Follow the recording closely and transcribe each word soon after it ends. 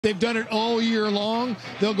They've done it all year long.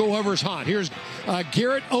 They'll go whoever's hot. Here's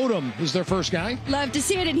Garrett Odom is their first guy. Love to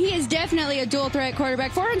see it, and he is definitely a dual threat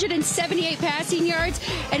quarterback. 478 passing yards,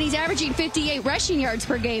 and he's averaging 58 rushing yards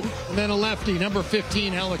per game. And then a lefty, number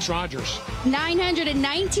 15, Alex Rogers.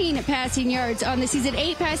 919 passing yards on the season,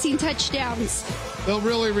 8 passing touchdowns. They'll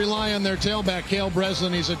really rely on their tailback, Cale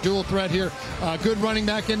Breslin. He's a dual threat here. Good running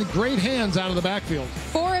back and great hands out of the backfield.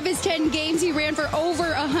 4 of his 10 games, he ran for over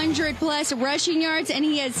 100-plus rushing yards, and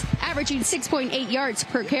he is averaging 6.8 yards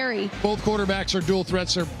per carry. Both quarterbacks are dual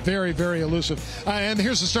threats. They're very, very elusive. And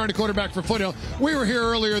here's the starting quarterback for Foothill. We were here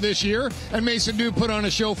earlier this year, and Mason Dew put on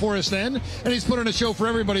a show for us then, and he's put on a show for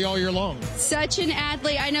everybody all year long. Such an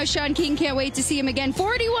athlete. I know Sean King can't wait to see him again.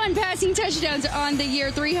 41 passing touchdowns on the year,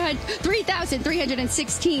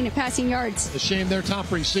 3,316 passing yards. A shame their top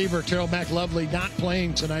receiver, Terrell McLovely, not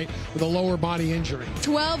playing tonight with a lower body injury.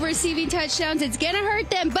 12 receiving touchdowns. It's going to hurt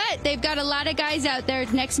them, but they've got a lot of guys out there.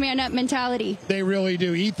 Next man up mentality. They really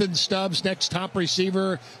do. Ethan Stubbs, next top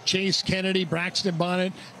receiver. Chase Kennedy, Braxton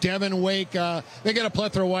Bonnet, Devin Wake. They got a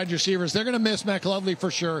plethora of wide receivers. They're going to miss McLovely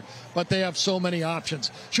for sure, but they have so many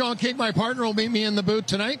options. Sean King, my partner, will meet me in the booth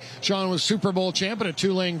tonight. Sean was Super Bowl champ and a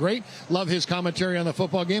Tulane great. Love his commentary on the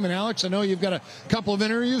football game. And Alex, I know you've got a couple of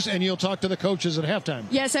interviews, and you'll talk to the coaches at halftime.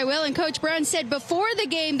 Yes, I will. And Coach Brown said before the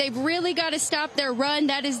game, they've really got to stop their run.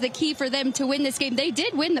 That is the key for them to win this game. They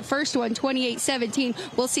did win the first one, 28-17.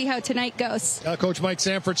 We'll see how tonight goes. Coach Mike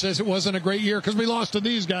Sanford says it wasn't a great year because we lost to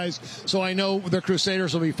these guys. So I know the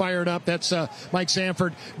Crusaders will be fired up. That's Mike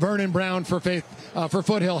Sanford. Vernon Brown for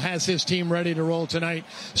Foothill has his team ready to roll tonight.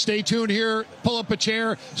 Stay tuned here. Pull up a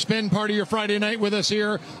chair. Spend part of your Friday night with us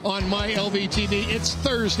here on My LVTV. It's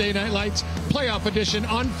Thursday Night Lights playoff edition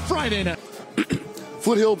on Friday night.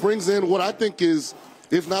 Foothill brings in what I think is,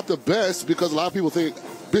 if not the best, because a lot of people think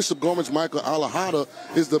Bishop Gormage Michael Alahada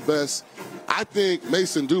is the best. I think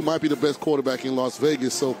Mason Dew might be the best quarterback in Las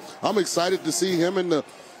Vegas. So I'm excited to see him and the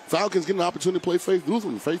Falcons get an opportunity to play Faith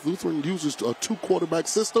Lutheran. Faith Lutheran uses a 2-quarterback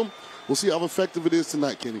system. We'll see how effective it is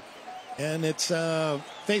tonight, Kenny. And it's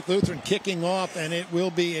Faith Lutheran kicking off, and it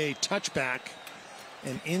will be a touchback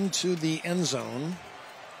and into the end zone.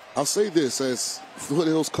 I'll say this, as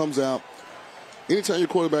Foothills comes out, anytime your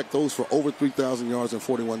quarterback throws for over 3,000 yards and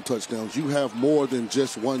 41 touchdowns, you have more than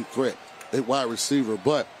just one threat, a wide receiver.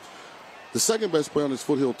 But the second best player on this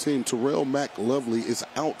Foothill team, Terrell McLovely, is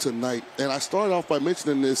out tonight. And I started off by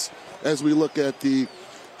mentioning this as we look at the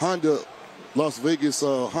Honda Las Vegas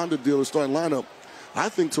Honda dealer starting lineup. I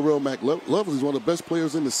think Terrell McLovely is one of the best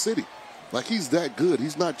players in the city. Like, he's that good.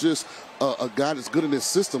 He's not just a guy that's good in his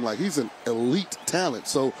system. Like, he's an elite talent.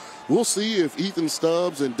 So we'll see if Ethan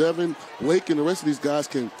Stubbs and Devin Wake and the rest of these guys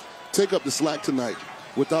can take up the slack tonight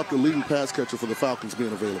without the leading pass catcher for the Falcons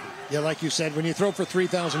being available. Yeah, like you said, when you throw for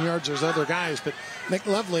 3,000 yards, there's other guys. But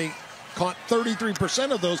McLovely caught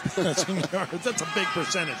 33% of those passing yards. That's a big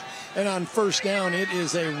percentage. And on first down, it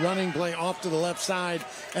is a running play off to the left side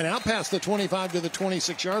and out past the 25 to the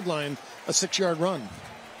 26-yard line, a 6-yard run.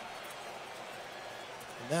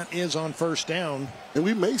 That is on first down. And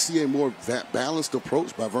we may see a more balanced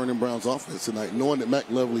approach by Vernon Brown's offense tonight, knowing that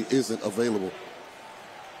McLovely isn't available.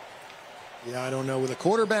 Yeah, I don't know. With a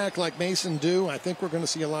quarterback like Mason Dew, I think we're going to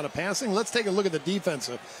see a lot of passing. Let's take a look at the defense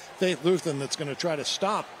of Faith Lutheran that's going to try to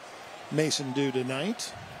stop Mason Dew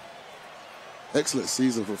tonight. Excellent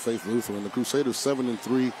season for Faith Lutheran. The Crusaders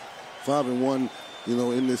 7-3, 5-1,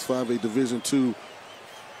 in this 5A Division II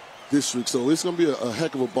district. So it's going to be a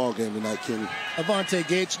heck of a ball game tonight, Kenny. Avante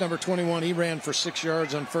Gates, number 21, he ran for 6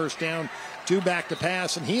 yards on first down, 2 back to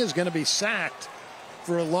pass, and he is going to be sacked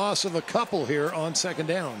for a loss of a couple here on second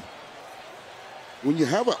down. When you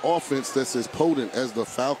have an offense that's as potent as the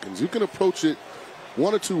Falcons, you can approach it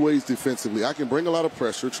one or two ways defensively. I can bring a lot of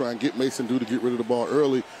pressure, try and get Mason Dew to get rid of the ball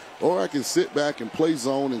early, or I can sit back and play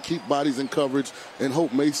zone and keep bodies in coverage and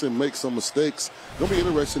hope Mason makes some mistakes. It'll be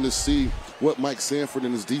interesting to see what Mike Sanford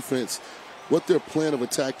and his defense, what their plan of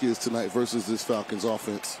attack is tonight versus this Falcons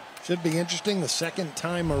offense. Should be interesting the second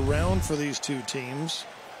time around for these two teams.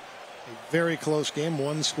 A very close game,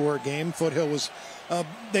 1-score game. Foothill was,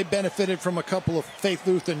 they benefited from a couple of Faith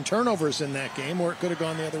Lutheran turnovers in that game, or it could have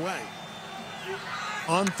gone the other way.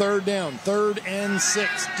 On third down, 3rd and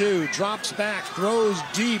 6, Dew drops back, throws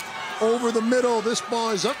deep over the middle. This ball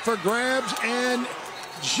is up for grabs and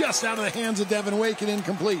just out of the hands of Devin Wake and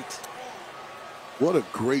incomplete. What a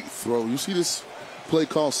great throw. You see this play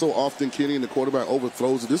call so often, Kenny, and the quarterback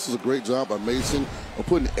overthrows it. This is a great job by Mason of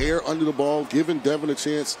putting air under the ball, giving Devin a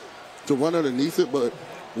chance to run underneath it. But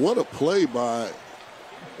what a play by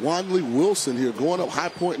Wanley Wilson here, going up high,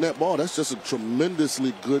 pointing that ball. That's just a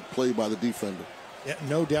tremendously good play by the defender. Yeah,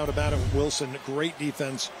 no doubt about it. Wilson, great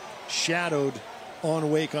defense, shadowed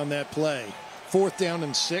on Wake on that play. 4th down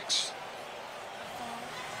and 6.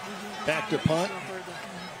 Back to punt.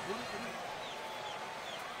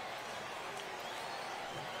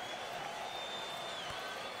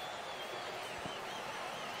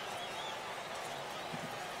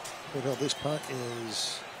 Well, this punt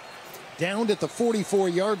is downed at the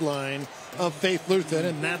 44-yard line of Faith Lutheran,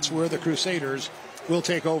 and that's where the Crusaders will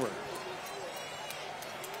take over.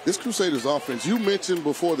 This Crusaders offense, you mentioned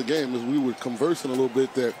before the game as we were conversing a little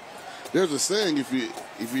bit that there's a saying if you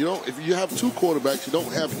have 2 quarterbacks, you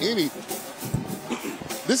don't have any.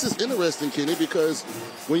 This is interesting, Kenny, because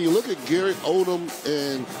when you look at Garrett Odom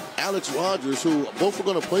and Alex Rogers, who both are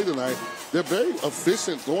going to play tonight, they're very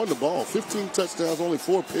efficient throwing the ball. 15 touchdowns, only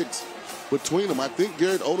 4 picks between them. I think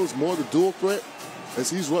Garrett Odom's more the dual threat as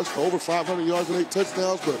he's rushed for over 500 yards and 8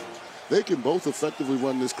 touchdowns, but they can both effectively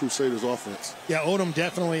run this Crusaders offense. Yeah, Odom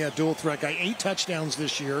definitely a dual threat guy. 8 touchdowns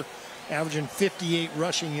this year, averaging 58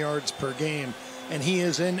 rushing yards per game. And he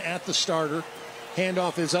is in at the starter.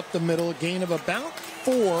 Handoff is up the middle, a gain of about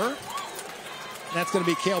 4. That's going to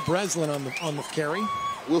be Cale Breslin on the carry.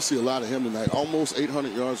 We'll see a lot of him tonight. Almost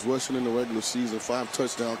 800 yards rushing in the regular season, 5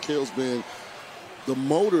 touchdowns. Cale's been the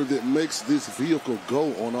motor that makes this vehicle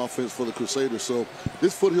go on offense for the Crusaders. So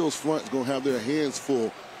this Foothills front is going to have their hands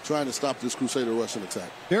full trying to stop this Crusader rushing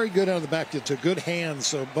attack. Very good out of the back. It's a good hands.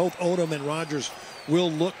 So both Odom and Rogers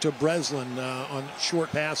will look to Breslin on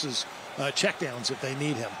short passes, checkdowns if they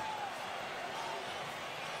need him.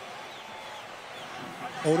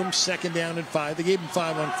 Odom 2nd down and 5. They gave him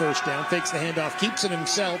 5 on 1st down. Fakes the handoff, keeps it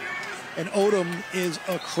himself. And Odom is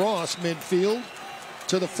across midfield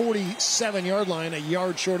to the 47-yard line, a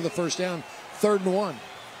yard short of the 1st down. 3rd and 1.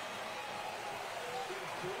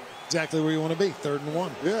 Exactly where you want to be, 3rd and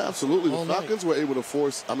 1. Yeah, absolutely. The Falcons were able to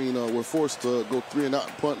were forced to go 3 and out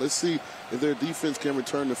and punt. Let's see if their defense can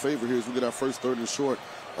return the favor here as we get our first 3rd and short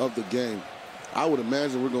of the game. I would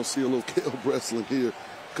imagine we're going to see a little Cale Breslin here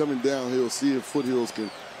coming downhill, see if Foothills can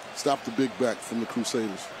stop the big back from the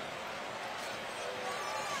Crusaders.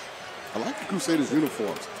 I like the Crusaders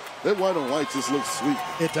uniforms. That white on white just looks sweet.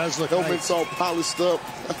 It does look Helmets nice. all polished up.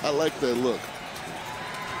 I like that look.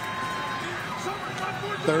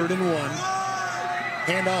 3rd and 1.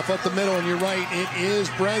 Handoff up the middle, and you're right. It is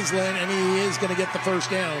Breslin, and he is going to get the 1st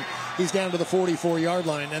down. He's down to the 44-yard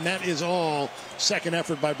line, and that is all 2nd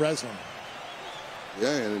effort by Breslin.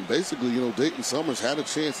 Yeah, and basically, Dayton Summers had a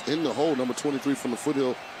chance in the hole, number 23 from the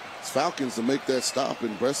Foothill Falcons, to make that stop,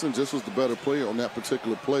 and Breslin just was the better player on that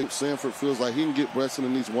particular play. Sanford feels like he can get Breslin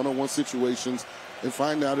in these one-on-one situations and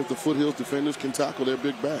find out if the Foothills defenders can tackle their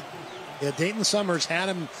big back. Yeah, Dayton Summers had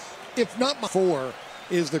him, if not before,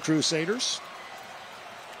 is the Crusaders.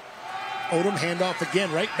 Odom handoff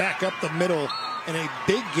again, right back up the middle, and a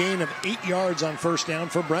big gain of 8 yards on 1st down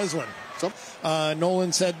for Breslin.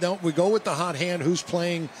 Nolan said, no, we go with the hot hand. Who's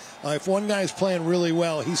playing? If one guy's playing really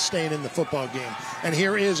well, he's staying in the football game. And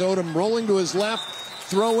here is Odom rolling to his left,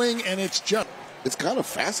 throwing, and it's kind of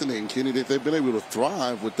fascinating, Kenny, that they've been able to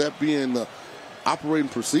thrive with that being the operating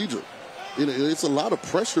procedure. It's a lot of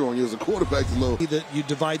pressure on you as a quarterback. That you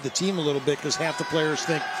divide the team a little bit because half the players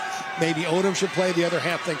think maybe Odom should play, the other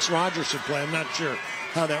half thinks Rogers should play. I'm not sure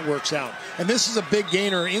how that works out. And this is a big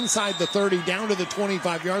gainer inside the 30 down to the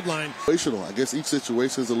 25-yard line. I guess each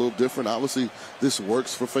situation is a little different. Obviously, this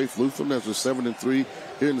works for Faith Lutheran as they're 7-3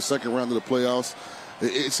 here in the 2nd round of the playoffs.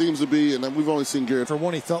 It seems to be, and we've only seen Garrett. For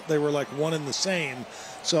one, he felt they were like one and the same.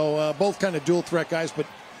 So both kind of dual threat guys, but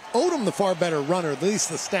Odom the far better runner, at least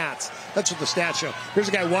the stats. That's what the stats show. Here's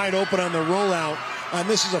a guy wide open on the rollout. And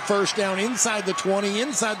this is a 1st down inside the 20,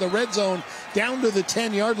 inside the red zone, down to the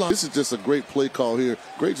 10-yard line. This is just a great play call here.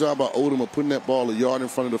 Great job by Odom of putting that ball a yard in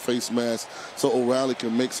front of the face mask so O'Reilly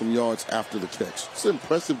can make some yards after the catch. It's an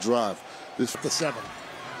impressive drive. This the 7.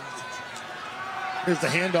 Here's the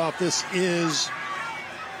handoff. This is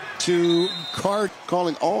to Card.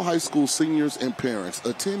 Calling all high school seniors and parents.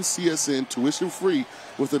 Attend CSN tuition free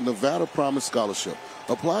with a Nevada Promise Scholarship.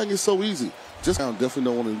 Applying is so easy. Just definitely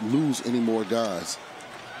don't want to lose any more guys.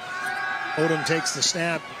 Odom takes the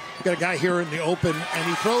snap. We've got a guy here in the open, and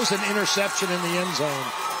he throws an interception in the end zone.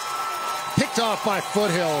 Picked off by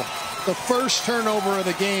Foothill. The first turnover of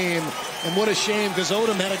the game. And what a shame, because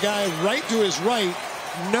Odom had a guy right to his right.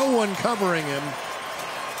 No one covering him.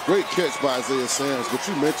 Great catch by Isaiah Sams. But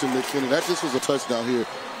you mentioned it, Kenny. That just was a touchdown here.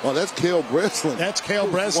 Oh, that's Cale Breslin. That's Cale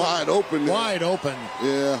Breslin. Wide open there. Wide open.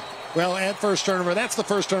 Yeah. Well, at first turnover, that's the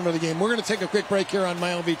first turnover of the game. We're going to take a quick break here on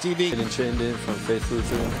MyLVTV. I'm Chittenden from Foothill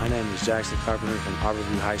Falcons. My name is Jackson Carpenter from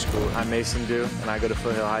Harborview High School. I'm Mason Dew, and I go to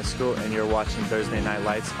Foothill High School, and you're watching Thursday Night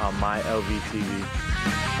Lights on MyLVTV.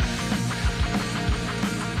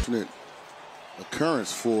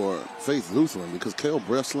 Occurrence for Faith Lutheran because Cale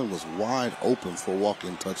Breslin was wide open for a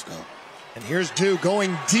walk-in touchdown. And here's Dew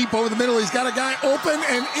going deep over the middle. He's got a guy open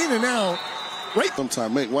and in and out. Right.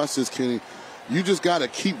 Sometime, mate, watch this, Kenny. You just got to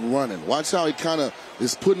keep running. Watch how he kind of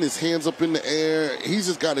is putting his hands up in the air. He's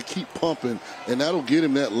just got to keep pumping, and that'll get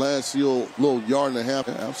him that last little yard and a half.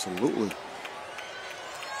 Yeah, absolutely.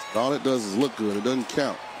 All it does is look good. It doesn't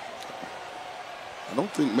count. I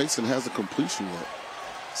don't think Mason has a completion yet.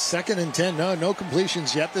 2nd and 10. No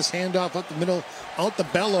completions yet. This handoff up the middle, out the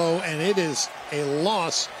bellow, and it is a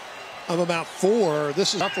loss of about 4.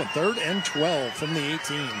 This is up on 3rd and 12 from the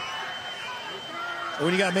 18.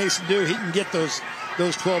 When you got Mason Dew, he can get those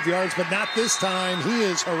 12 yards, but not this time. He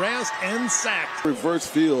is harassed and sacked. Reverse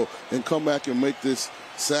field and come back and make this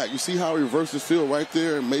sack. You see how he reverses field right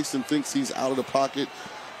there, and Mason thinks he's out of the pocket.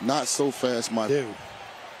 Not so fast, my Dew.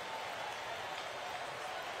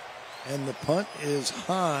 And the punt is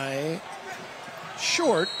high,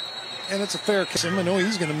 short, and it's a fair catch. I know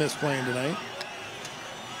he's going to miss playing tonight.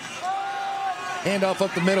 Handoff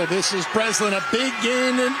up the middle. This is Breslin, a big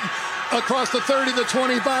gain and across the 30, the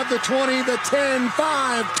 25, the 20, the 10,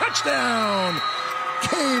 5, touchdown.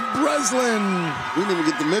 Cade Breslin. We didn't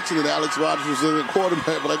even get to mention that Alex Rogers was in the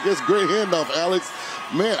quarterback, but I guess great handoff, Alex.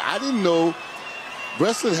 Man, I didn't know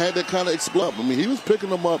Breslin had that kind of explode. I mean, he was picking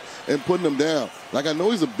them up and putting them down. Like, I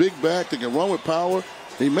know he's a big back that can run with power.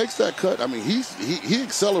 He makes that cut. I mean, he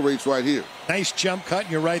accelerates right here. Nice jump cut,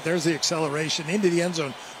 and you're right. There's the acceleration into the end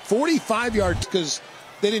zone. 45 yards because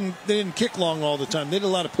they didn't kick long all the time. They did a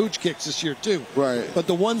lot of pooch kicks this year too. Right. But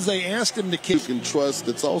the ones they asked him to kick, you can trust.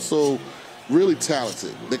 That's also really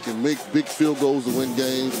talented. They can make big field goals to win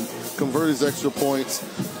games, convert his extra points,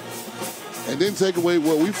 and then take away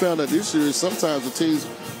what we found out this year is sometimes the team's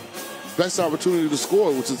best opportunity to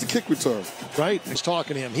score, which is the kick return. Right. He's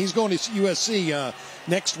talking to him. He's going to USC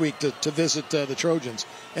next week to visit the Trojans.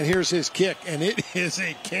 And here's his kick, and it is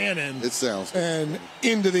a cannon. It sounds. And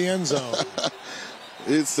into the end zone.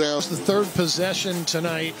 It sounds. The 3rd possession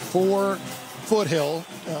tonight for Foothill.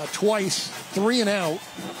 Twice, 3 and out.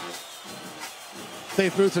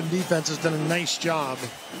 Faith Lutheran defense has done a nice job.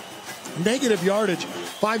 Negative yardage.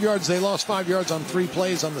 5 yards. They lost 5 yards on 3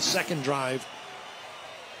 plays on the 2nd drive.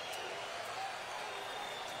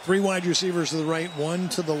 3 wide receivers to the right, 1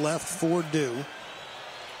 to the left for Dew.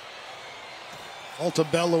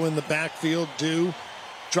 Altabello in the backfield. Dew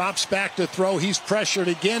drops back to throw. He's pressured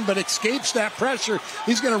again, but escapes that pressure.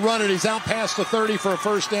 He's going to run it. He's out past the 30 for a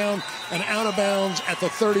first down and out of bounds at the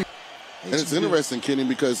 30. And it's interesting, Kenny,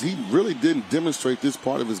 because he really didn't demonstrate this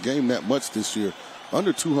part of his game that much this year.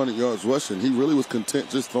 Under 200 yards rushing. He really was content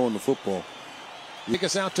just throwing the football. Take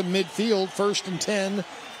us out to midfield, 1st and 10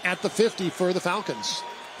 at the 50 for the Falcons.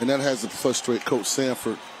 And that has to frustrate Coach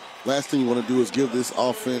Sanford. Last thing you want to do is give this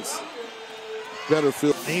offense better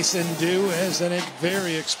field. Mason Dew has a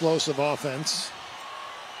very explosive offense.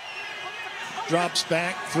 Drops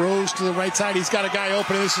back, throws to the right side. He's got a guy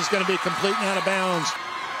open. This is going to be complete and out of bounds.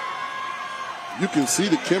 You can see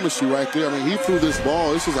the chemistry right there. I mean, he threw this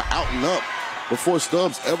ball. This was an out and up before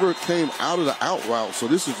Stubbs ever came out of the out route. So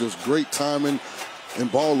this is just great timing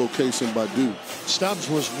and ball location by Dew. Stubbs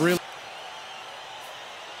was really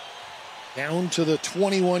down to the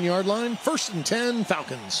 21-yard line. 1st and 10,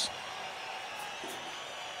 Falcons.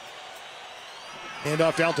 Hand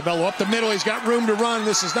off to Altabello up the middle. He's got room to run.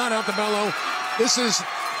 This is not Altabello. This is,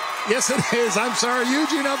 yes it is. I'm sorry,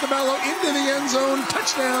 Eugene Altabello into the end zone.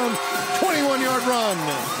 Touchdown, 21-yard run.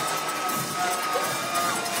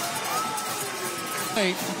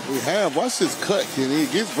 We have. Watch this cut, Kenny.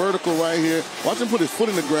 He gets vertical right here. Watch him put his foot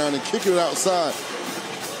in the ground and kick it outside.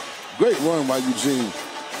 Great run by Eugene.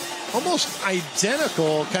 Almost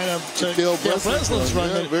identical kind of to Cale Breslin's run.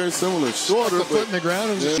 Yeah, very similar. Shorter. The foot in the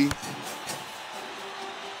ground. Yeah.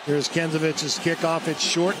 Here's Kenzovich's kickoff. It's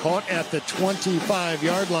short, caught at the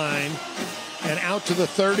 25-yard line. And out to the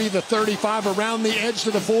 30, the 35, around the edge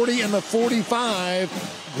to the 40, and the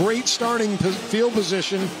 45. Great starting field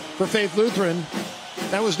position for Faith Lutheran.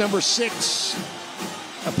 That was number 6,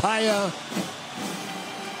 Apaya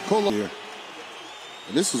Kolo.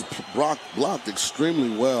 And this was blocked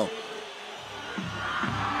extremely well.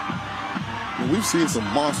 And we've seen some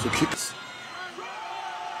monster kicks.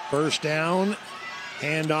 First down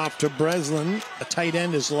Hand off to Breslin. A tight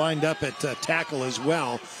end is lined up at tackle as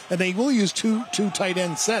well. And they will use two tight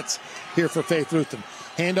end sets here for Faith Lutheran.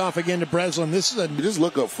 Hand off again to Breslin. This is a... Just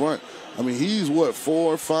look up front. I mean, he's what,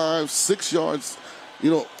 4, 5, 6 yards,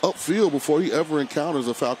 upfield before he ever encounters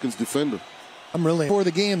a Falcons defender. I'm really for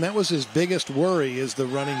the game. That was his biggest worry, is the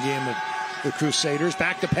running game of the Crusaders.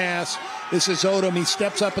 Back to pass. This is Odom. He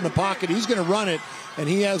steps up in the pocket. He's going to run it, and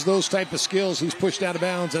he has those type of skills. He's pushed out of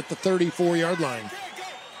bounds at the 34-yard line.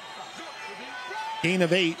 Gain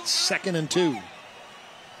of 8, 2nd and 2.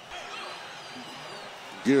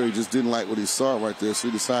 Gary just didn't like what he saw right there, so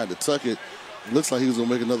he decided to tuck it. It looks like he was going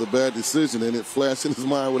to make another bad decision, and it flashed in his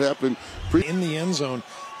mind what happened. In the end zone,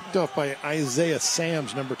 picked off by Isaiah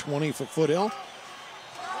Sams, number 20 for Foothill.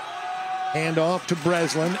 Hand off to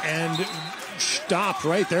Breslin, and stopped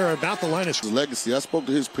right there about the line of scrimmage. Legacy. I spoke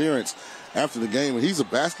to his parents after the game, and he's a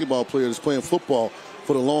basketball player that's playing football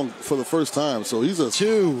for the first time. So he's a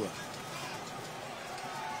 2.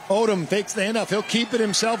 Odom fakes the handoff. He'll keep it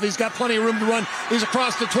himself. He's got plenty of room to run. He's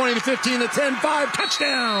across the 20 to 15 to 10, 5.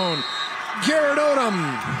 Touchdown! Garrett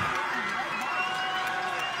Odom,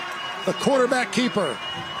 the quarterback keeper.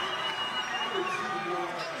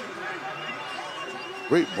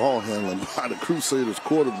 Great ball handling by the Crusaders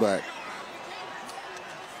quarterback.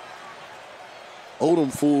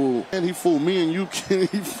 Odom fooled, and he fooled me and you, Kenny.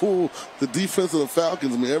 He fooled the defense of the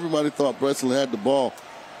Falcons. I mean, everybody thought Breslin had the ball.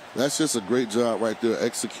 That's just a great job right there,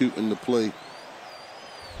 executing the play.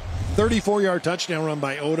 34-yard touchdown run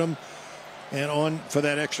by Odom. And on for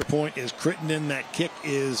that extra point is Crittenden. That kick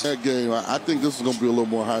is... That game, I think this is going to be a little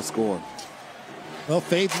more high scoring. Well,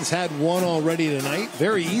 Faith has had one already tonight.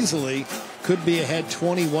 Very easily could be ahead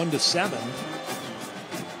 21-7.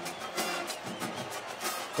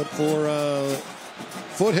 But for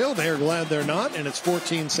Foothill, they're glad they're not. And it's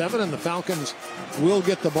 14-7, and the Falcons will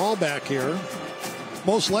get the ball back here.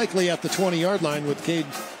 Most likely at the 20-yard line with Cade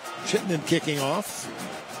Chittenden kicking off.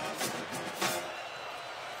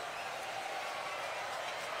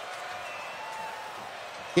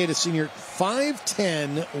 Cade, a senior,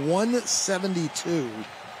 5'10", 172.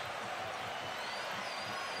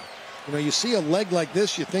 You see a leg like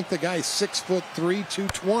this, you think the guy's 6'3",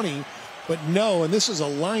 220, but no, and this is a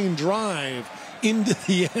line drive into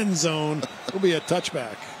the end zone. It'll be a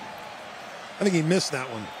touchback. I think he missed that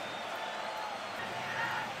one.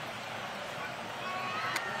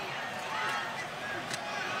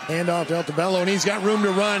 Handoff to Altobello, and he's got room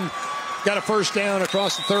to run. Got a first down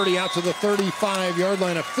across the 30 out to the 35-yard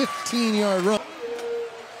line, a 15-yard run.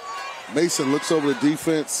 Mason looks over the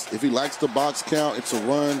defense. If he likes the box count, it's a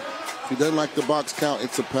run. If he doesn't like the box count,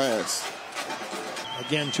 it's a pass.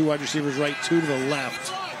 Again, 2 wide receivers right, 2 to the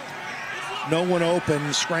left. No one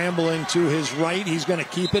open, scrambling to his right. He's going to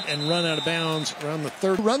keep it and run out of bounds around the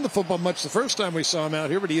 30. Run the football much the first time we saw him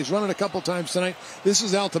out here, but he has run it a couple times tonight. This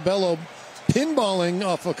is Altobello pinballing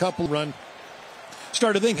off a couple run.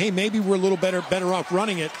 Started to think, hey, maybe we're a little better off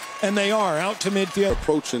running it, and they are out to midfield.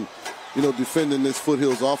 Approaching, defending this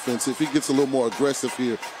Foothill's offense. If he gets a little more aggressive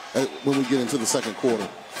here when we get into the second quarter.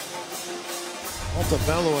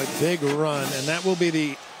 Altobello, a big run, and that will be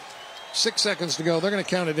the 6 seconds to go. They're going to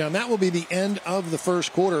count it down. That will be the end of the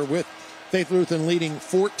first quarter with Faith Lutheran leading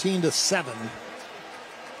 14-7.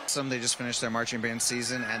 They just finished their marching band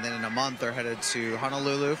season, and then in a month they're headed to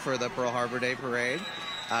Honolulu for the Pearl Harbor Day Parade.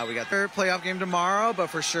 We got their playoff game tomorrow, but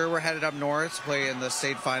for sure we're headed up north to play in the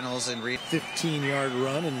state finals in 15-yard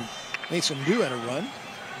run, and Mason Dew had a run.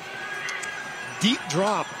 Deep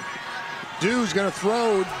drop. Dew's going to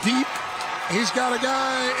throw deep. He's got a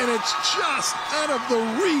guy, and it's just out of the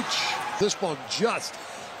reach. This ball just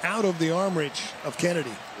out of the arm reach of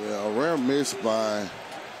Kennedy. Yeah, a rare miss by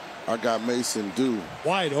our guy Mason Dew.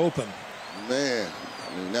 Wide open. Man,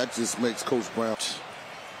 that just makes Coach Brown.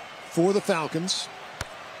 For the Falcons.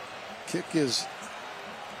 Kick is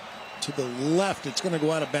to the left. It's going to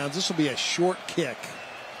go out of bounds. This will be a short kick.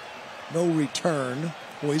 No return.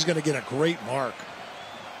 Well, he's going to get a great mark.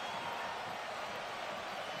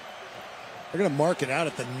 They're going to mark it out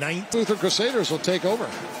at the 9th. Lutheran Crusaders will take over.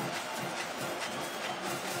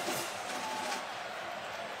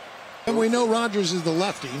 And we know Rogers is the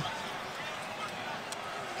lefty.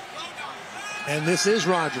 And this is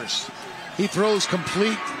Rogers. He throws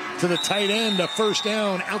complete to the tight end, a first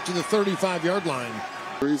down out to the 35-yard line.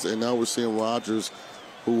 And now we're seeing Rogers,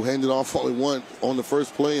 who handed off only one on the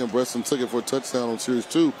first play, and Breslin took it for a touchdown on Series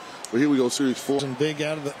 2. But here we go, Series 4. And big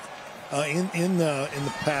out of the in the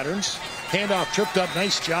patterns. Handoff tripped up.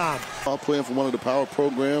 Nice job. Playing for one of the power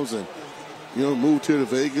programs, and moved here to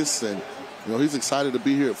Vegas, and he's excited to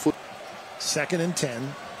be here at foot. 2nd and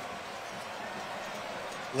 10.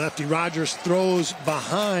 Lefty Rogers throws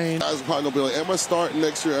behind. I was probably going to be like, am I starting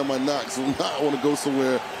next year or am I not? So now I want to go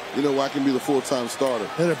somewhere, you know, where I can be the full-time starter.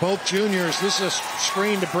 They're both juniors. This is a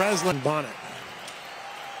screen to Breslin. Bonnet.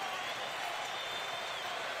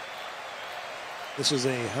 This is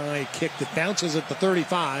a high kick that bounces at the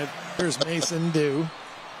 35. Here's Mason Dew.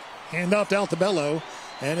 Hand off to Altobello.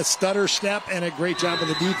 And a stutter step and a great job of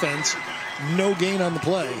the defense. No gain on the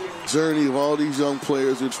play. Journey of all these young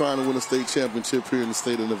players who are trying to win a state championship here in the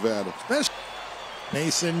state of Nevada.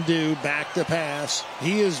 Mason Dew back to pass.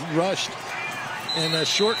 He is rushed in a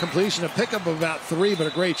short completion, a pickup of about 3, but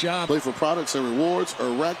a great job. Play for products and rewards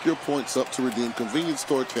or rack your points up to redeem convenience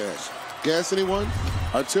store cash. Gas anyone?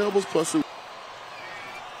 Our Terribles Plus.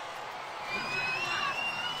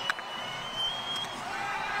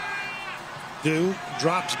 Dew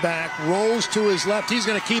drops back, rolls to his left. He's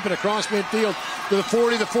going to keep it across midfield to the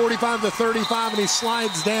 40, the 45, the 35, and he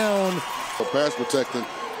slides down. Pass protecting.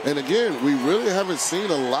 And again, we really haven't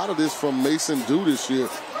seen a lot of this from Mason Dew this year.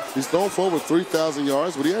 He's thrown for over 3,000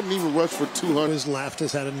 yards, but he hadn't even rushed for 200. His left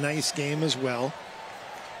has had a nice game as well.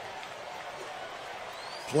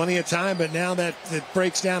 Plenty of time, but now that it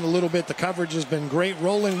breaks down a little bit, the coverage has been great.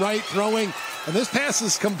 Rolling right, throwing, and this pass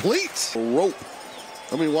is complete. Rope.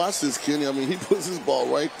 I mean, watch this, Kenny. I mean, he puts his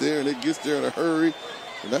ball right there, and it gets there in a hurry.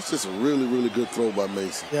 And that's just a really, really good throw by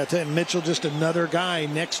Mason. Yeah, Mitchell just another guy,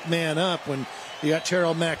 next man up when you got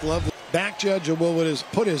Terrell McLovin. Back judge will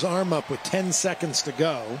put his arm up with 10 seconds to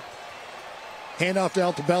go. Hand off to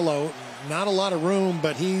Altobello. Not a lot of room,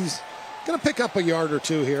 but he's going to pick up a yard or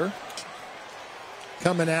two here.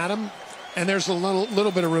 Coming at him. And there's a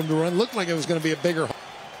little bit of room to run. Looked like it was going to be a bigger.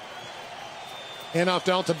 Hand off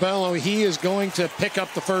to Altobello. He is going to pick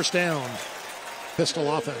up the first down.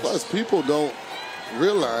 Pistol offense. Plus, people don't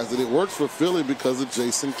realize that it works for Philly because of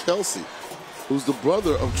Jason Kelsey, who's the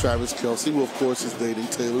brother of Travis Kelsey, who, of course, is dating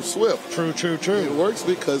Taylor Swift. True. It works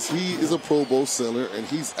because he is a Pro Bowl center, and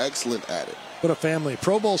he's excellent at it. What a family.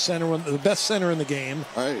 Pro Bowl center, the best center in the game.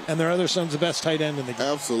 Right. And their other son's the best tight end in the game.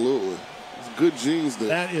 Absolutely. It's good genes there.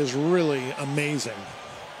 That is really amazing.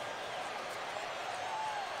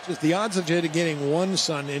 Just the odds of getting one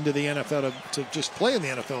son into the NFL to just play in the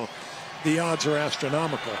NFL, the odds are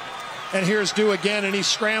astronomical. And here's Dew again, and he's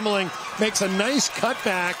scrambling, makes a nice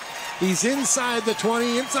cutback. He's inside the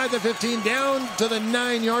 20, inside the 15, down to the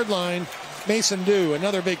 9-yard line. Mason Dew,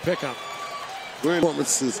 another big pickup. Great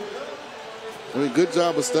performances. I mean, good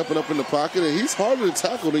job of stepping up in the pocket, and he's harder to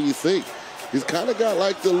tackle than you think. He's kind of got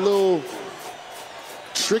like the little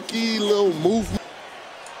tricky little movement.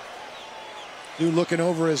 Dew looking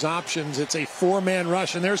over his options. It's a 4-man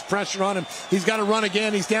rush, and there's pressure on him. He's got to run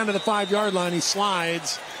again. He's down to the 5-yard line. He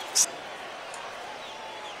slides.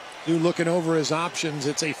 Dew looking over his options.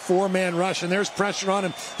 It's a 4-man rush, and there's pressure on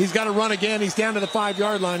him. He's got to run again. He's down to the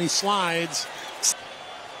 5-yard line. He slides.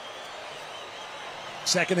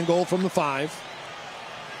 2nd and goal from the 5.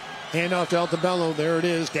 Hand off to Altobello. There it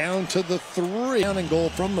is. Down to the 3. Down and goal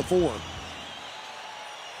from the 4.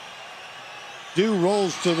 Dew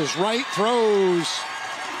rolls to his right, throws,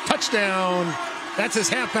 touchdown. That's his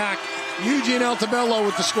halfback, Eugene Altobello,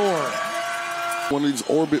 with the score. One of these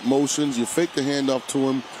orbit motions, you fake the handoff to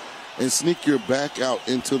him and sneak your back out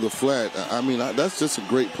into the flat. I mean, that's just a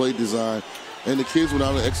great play design. And the kids went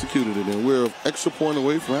out and executed it. And we're an extra point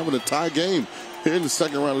away from having a tie game here in the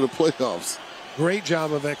second round of the playoffs. Great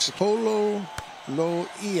job of Polo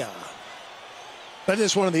Loia. But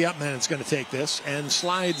it's one of the up men that's going to take this and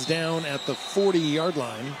slides down at the 40-yard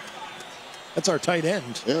line. That's our tight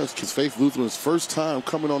end. Yeah, it's Faith Lutheran's first time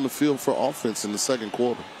coming on the field for offense in the second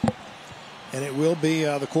quarter. And it will be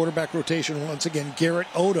the quarterback rotation once again. Garrett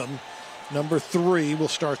Odom, number 3, will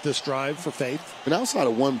start this drive for Faith. And outside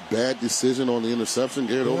of one bad decision on the interception,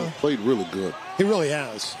 Garrett Odom played really good. He really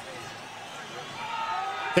has.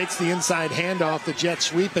 Takes the inside handoff, the jet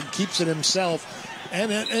sweep, and keeps it himself.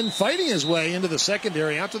 And fighting his way into the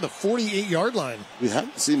secondary out to the 48-yard line. We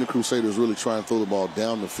haven't seen the Crusaders really try and throw the ball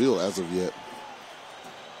down the field as of yet.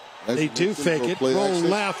 They do fake it, roll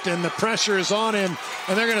left, and the pressure is on him,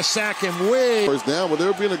 and they're going to sack him way. First down, but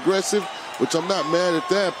they're being aggressive, which I'm not mad at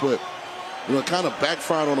that, but it kind of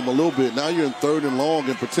backfired on them a little bit. Now you're in 3rd and long,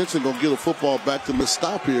 and potentially going to get the football back to the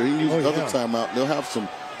stop here. He can use another timeout, and they'll have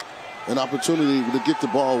an opportunity to get the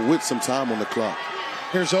ball with some time on the clock.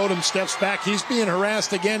 Here's Odom, steps back. He's being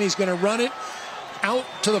harassed again. He's going to run it out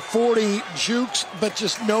to the 40, jukes, but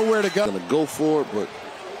just nowhere to go. Going to go for it, but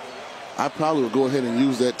I probably would go ahead and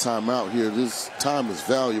use that timeout here. This time is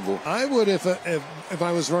valuable. I would if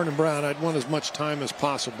I was Vernon Brown. I'd want as much time as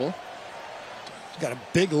possible. He's got a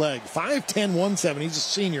big leg. 5'10", 170. He's a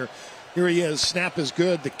senior. Here he is. Snap is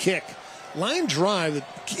good. The kick Line drive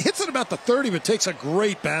that hits it about the 30, but takes a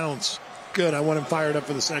great bounce. Good. I want him fired up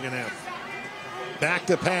for the second half. Back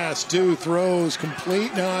to pass. Dew throws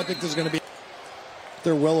complete. No, I think there's going to be.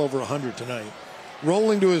 They're well over 100 tonight.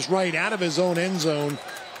 Rolling to his right out of his own end zone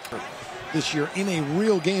this year in a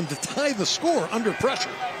real game to tie the score under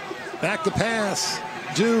pressure. Back to pass.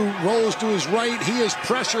 Dew rolls to his right. He is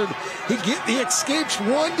pressured. He escapes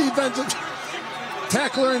one defensive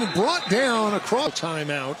tackler and brought down across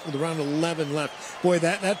timeout with around 11 left. Boy,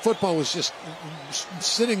 that football was just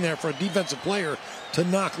sitting there for a defensive player to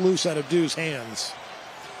knock loose out of Dew's hands.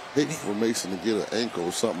 Hate for Mason to get an ankle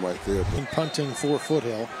or something right there. And punting for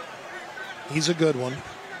Foothill. He's a good one.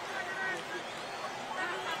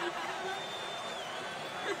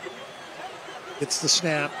 It's the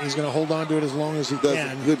snap. He's going to hold on to it as long as he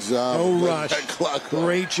can. A good job. No rush.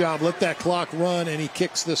 Great job. Let that clock run, and he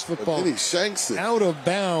kicks this football and then he shanks it out of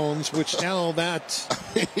bounds, which now that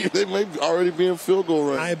they may already be in field goal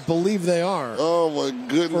range. I believe they are. Oh my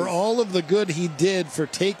goodness! For all of the good he did for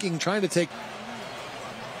trying to take.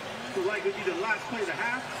 So like it'll be the last play of the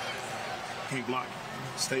half. Can't block.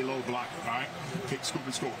 Stay low, block. All right. Kick, scoop,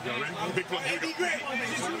 and score. Y'all ready? Big play. Here we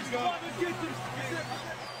go.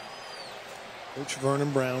 Coach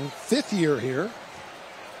Vernon Brown, 5th year here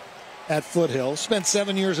at Foothill. Spent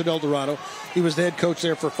 7 years at El Dorado. He was the head coach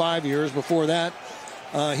there for 5 years. Before that,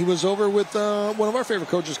 he was over with one of our favorite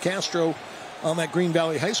coaches, Castro, at Green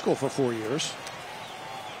Valley High School for 4 years.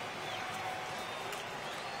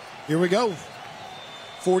 Here we go.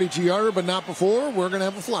 42-yarder, but not before. We're going to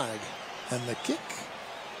have a flag. And the kick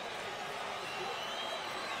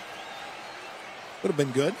would have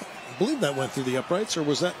been good. I believe that went through the uprights, or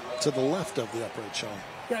was that to the left of the upright, Sean?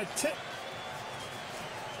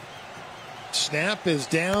 Snap is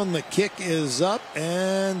down, the kick is up,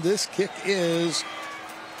 and this kick is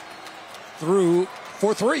through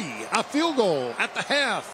for 3. A field goal at the half.